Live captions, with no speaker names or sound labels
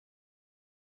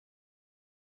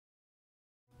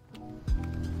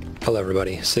Hello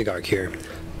everybody, Sigark here,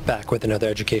 back with another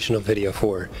educational video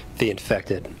for The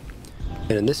Infected.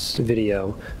 And in this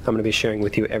video, I'm going to be sharing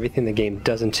with you everything the game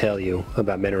doesn't tell you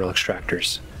about mineral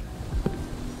extractors.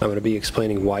 I'm going to be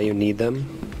explaining why you need them,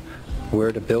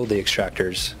 where to build the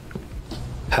extractors,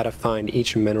 how to find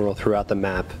each mineral throughout the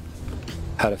map,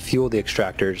 how to fuel the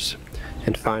extractors,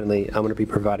 and finally, I'm going to be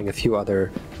providing a few other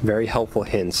very helpful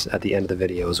hints at the end of the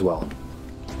video as well.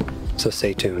 So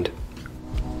stay tuned.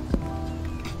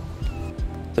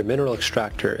 The mineral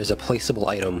extractor is a placeable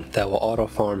item that will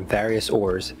auto-farm various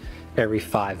ores every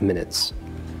 5 minutes.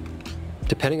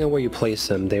 Depending on where you place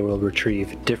them, they will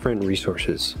retrieve different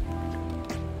resources.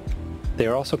 They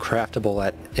are also craftable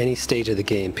at any stage of the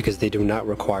game because they do not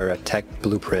require a tech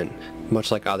blueprint,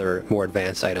 much like other more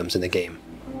advanced items in the game.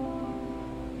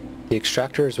 The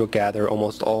extractors will gather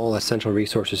almost all essential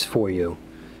resources for you,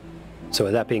 so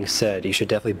with that being said, you should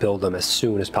definitely build them as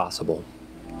soon as possible.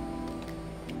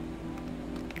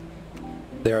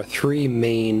 There are 3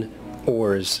 main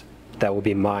ores that will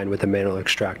be mined with the mineral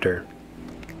extractor.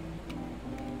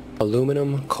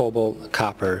 Aluminum, cobalt,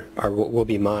 copper will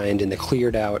be mined in the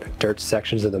cleared out dirt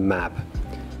sections of the map,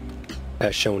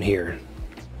 as shown here.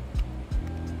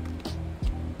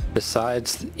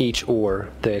 Besides each ore,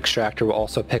 the extractor will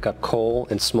also pick up coal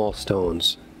and small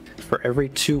stones. For every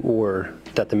 2 ore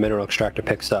that the mineral extractor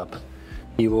picks up,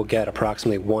 you will get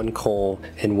approximately 1 coal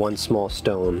and 1 small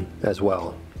stone as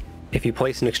well. If you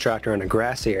place an extractor in a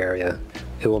grassy area,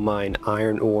 it will mine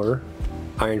iron ore,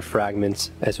 iron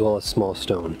fragments, as well as small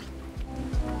stone.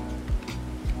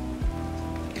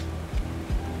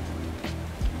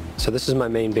 So this is my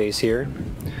main base here.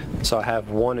 So I have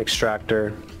 1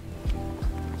 extractor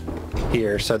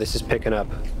here, so this is picking up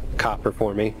copper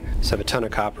for me. So I have a ton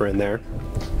of copper in there.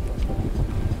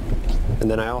 And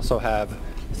then I also have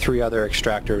 3 other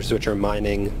extractors which are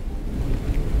mining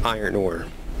iron ore.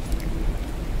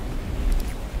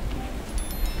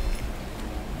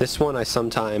 This one I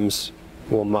sometimes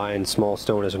will mine small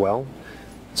stone as well.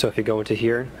 So if you go into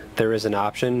here, there is an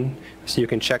option, so you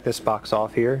can check this box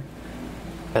off here,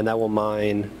 and that will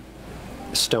mine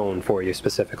stone for you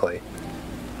specifically.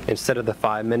 Instead of the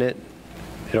 5-minute,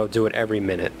 it'll do it every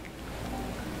minute.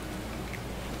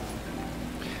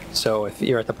 So if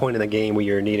you're at the point in the game where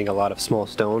you're needing a lot of small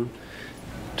stone,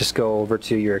 just go over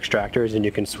to your extractors and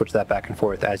you can switch that back and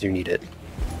forth as you need it.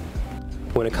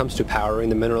 When it comes to powering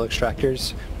the mineral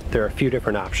extractors, there are a few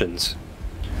different options.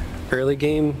 Early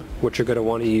game, what you're going to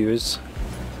want to use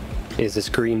is this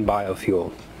green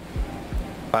biofuel.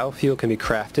 Biofuel can be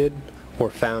crafted or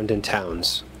found in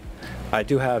towns. I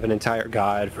do have an entire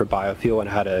guide for biofuel and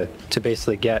how to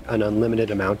basically get an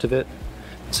unlimited amount of it.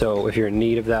 So if you're in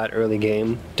need of that early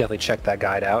game, definitely check that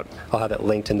guide out. I'll have it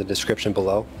linked in the description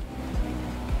below.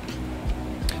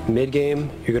 Mid-game,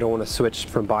 you're going to want to switch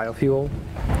from biofuel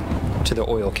to the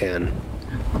oil can.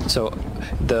 So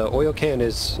the oil can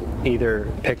is either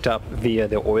picked up via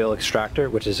the oil extractor,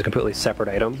 which is a completely separate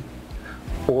item,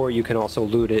 or you can also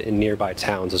loot it in nearby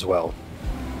towns as well.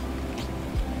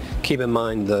 Keep in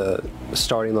mind the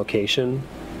starting location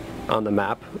on the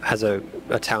map has a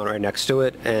town right next to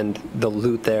it, and the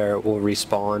loot there will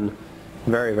respawn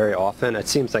very, very often. It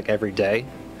seems like every day.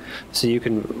 So you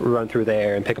can run through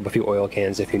there and pick up a few oil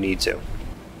cans if you need to.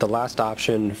 The last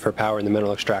option for powering the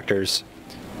mineral extractors,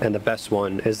 and the best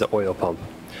one, is the oil pump.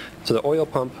 So the oil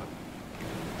pump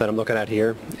that I'm looking at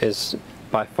here is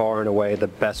by far and away the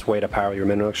best way to power your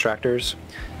mineral extractors.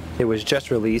 It was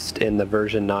just released in the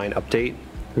version 9 update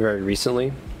very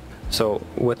recently. So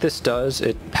what this does,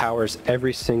 it powers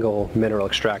every single mineral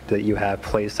extractor that you have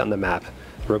placed on the map,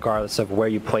 regardless of where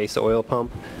you place the oil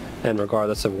pump and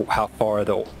regardless of how far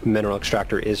the mineral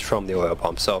extractor is from the oil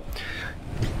pump. So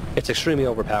it's extremely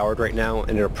overpowered right now,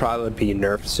 and it'll probably be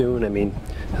nerfed soon. I mean,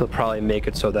 he'll probably make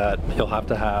it so that you'll have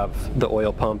to have the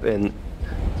oil pump in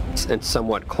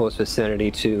somewhat close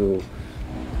vicinity to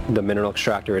the mineral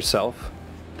extractor itself.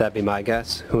 That'd be my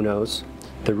guess. Who knows?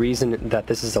 The reason that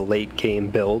this is a late game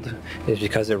build is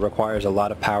because it requires a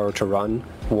lot of power to run,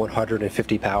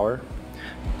 150 power,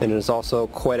 and it is also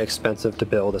quite expensive to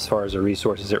build as far as the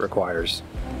resources it requires.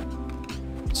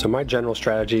 So my general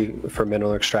strategy for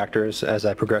mineral extractors as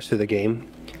I progress through the game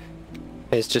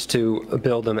is just to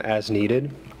build them as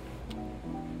needed.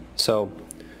 So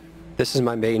this is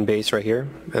my main base right here,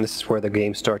 and this is where the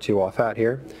game starts you off at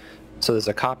here. So there's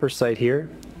a copper site here,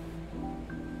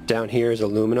 down here is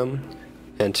aluminum,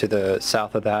 and to the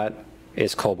south of that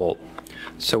is cobalt.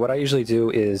 So what I usually do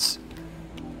is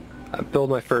build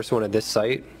my first one at this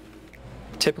site.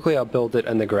 Typically I'll build it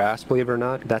in the grass, believe it or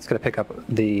not. That's going to pick up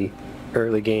the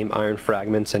early game iron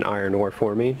fragments and iron ore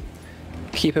for me.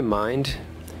 Keep in mind,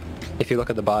 if you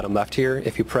look at the bottom left here,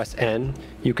 if you press N,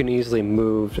 you can easily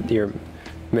move your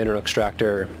mineral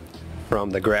extractor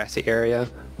from the grassy area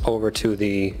over to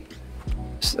the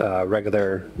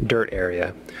regular dirt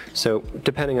area. So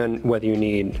depending on whether you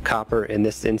need copper in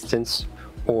this instance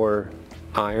or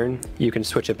iron, you can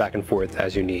switch it back and forth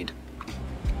as you need.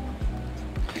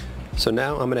 So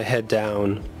now I'm going to head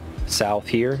down south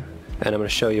here, and I'm going to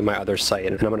show you my other site,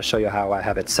 and I'm going to show you how I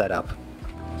have it set up.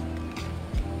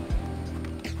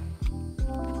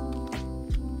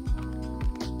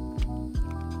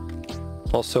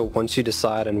 Also, once you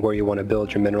decide on where you want to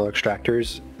build your mineral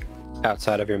extractors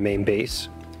outside of your main base,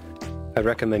 I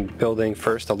recommend building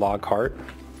first a log cart,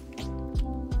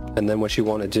 and then what you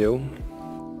want to do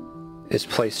is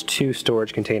place 2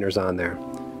 storage containers on there.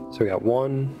 So we got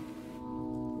 1,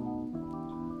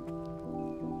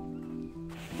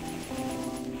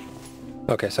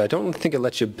 okay, so I don't think it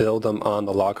lets you build them on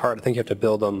the log cart. I think you have to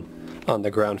build them on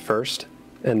the ground first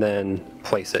and then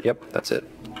place it. Yep, that's it.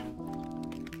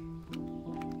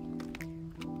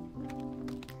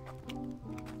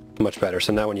 Much better.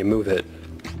 So now when you move it,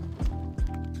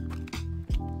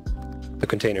 the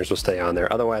containers will stay on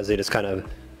there. Otherwise they just kind of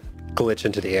glitch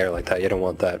into the air like that. You don't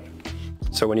want that.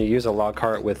 So when you use a log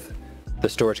cart with the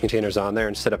storage containers on there,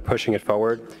 instead of pushing it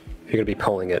forward, you're going to be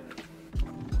pulling it,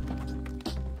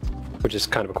 which is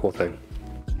kind of a cool thing.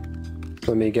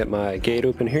 Let me get my gate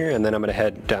open here, and then I'm going to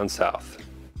head down south.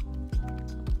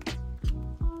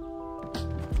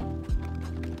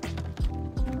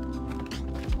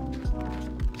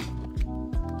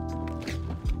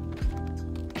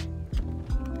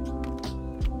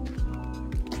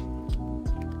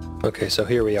 Okay, so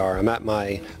here we are. I'm at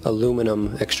my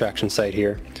aluminum extraction site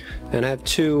here, and I have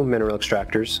 2 mineral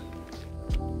extractors.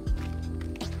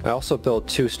 I also built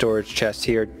 2 storage chests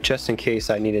here just in case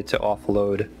I needed to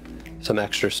offload some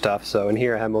extra stuff. So in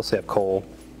here I mostly have coal,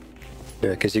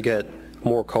 because you get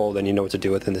more coal than you know what to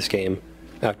do with in this game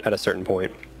at a certain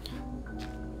point.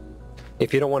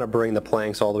 If you don't want to bring the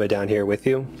planks all the way down here with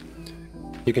you,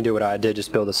 you can do what I did,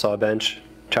 just build a saw bench,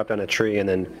 chop down a tree, and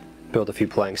then build a few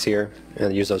planks here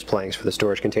and use those planks for the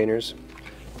storage containers.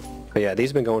 But yeah, these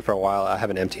have been going for a while. I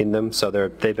haven't emptied them, so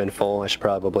they've been full. I should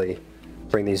probably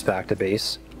bring these back to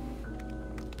base.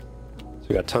 So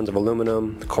we got tons of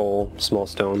aluminum, coal, small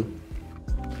stone.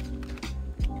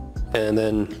 And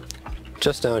then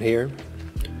just down here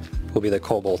will be the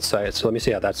cobalt site. So let me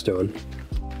see how that's doing.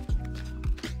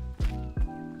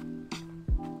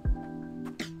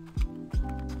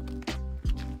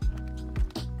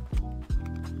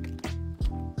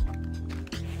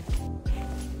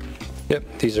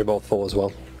 Yep, these are both full as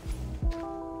well.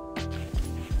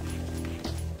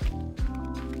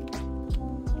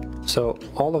 So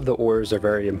all of the ores are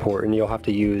very important. You'll have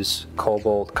to use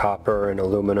cobalt, copper, and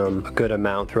aluminum a good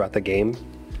amount throughout the game.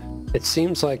 It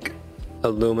seems like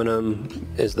aluminum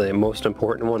is the most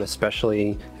important one,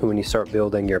 especially when you start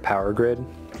building your power grid.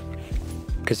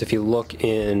 Because if you look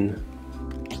in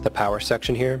the power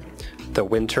section here, the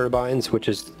wind turbines, which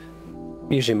is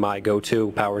usually my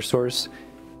go-to power source,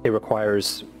 it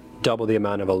requires double the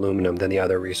amount of aluminum than the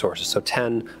other resources. So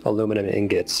 10 aluminum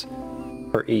ingots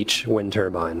for each wind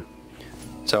turbine.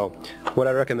 So what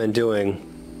I recommend doing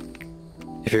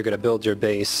if you're going to build your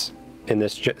base in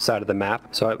this side of the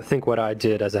map, so I think what I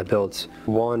did is I built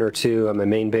 1 or 2 on my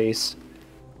main base,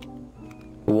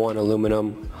 1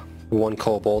 aluminum, 1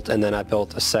 cobalt, and then I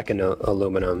built a second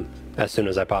aluminum as soon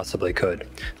as I possibly could.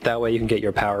 That way you can get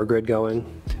your power grid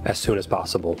going as soon as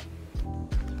possible.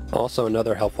 Also,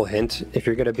 another helpful hint, if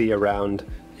you're going to be around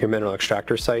your mineral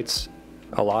extractor sites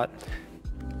a lot,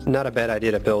 not a bad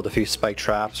idea to build a few spike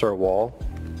traps or a wall,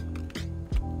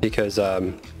 because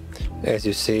as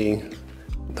you see,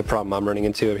 the problem I'm running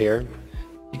into here,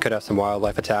 you could have some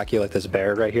wildlife attack you, like this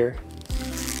bear right here.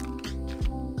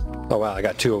 Oh wow, I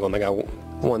got 2 of them. I got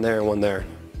one there and one there.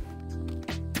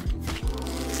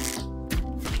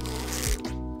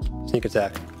 Sneak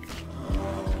attack.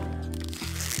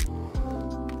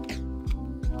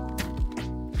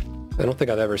 I don't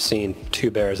think I've ever seen 2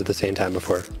 bears at the same time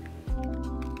before.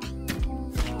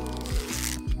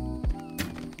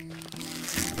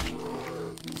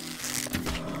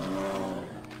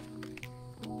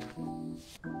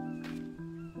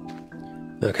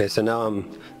 Okay, so now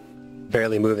I'm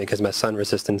barely moving because my sun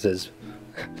resistance is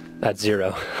at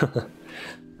 0.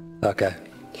 Okay,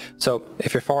 so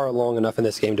if you're far along enough in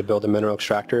this game to build the mineral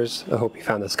extractors, I hope you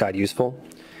found this guide useful.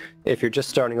 If you're just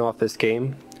starting off this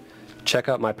game, check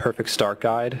out my perfect start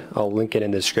guide. I'll link it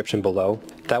in the description below.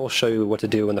 That will show you what to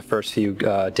do in the first few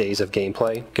days of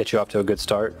gameplay, get you off to a good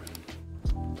start.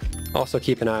 Also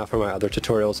keep an eye out for my other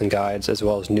tutorials and guides, as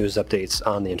well as news updates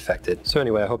on the infected. So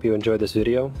anyway, I hope you enjoyed this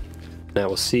video, and I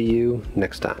will see you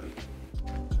next time.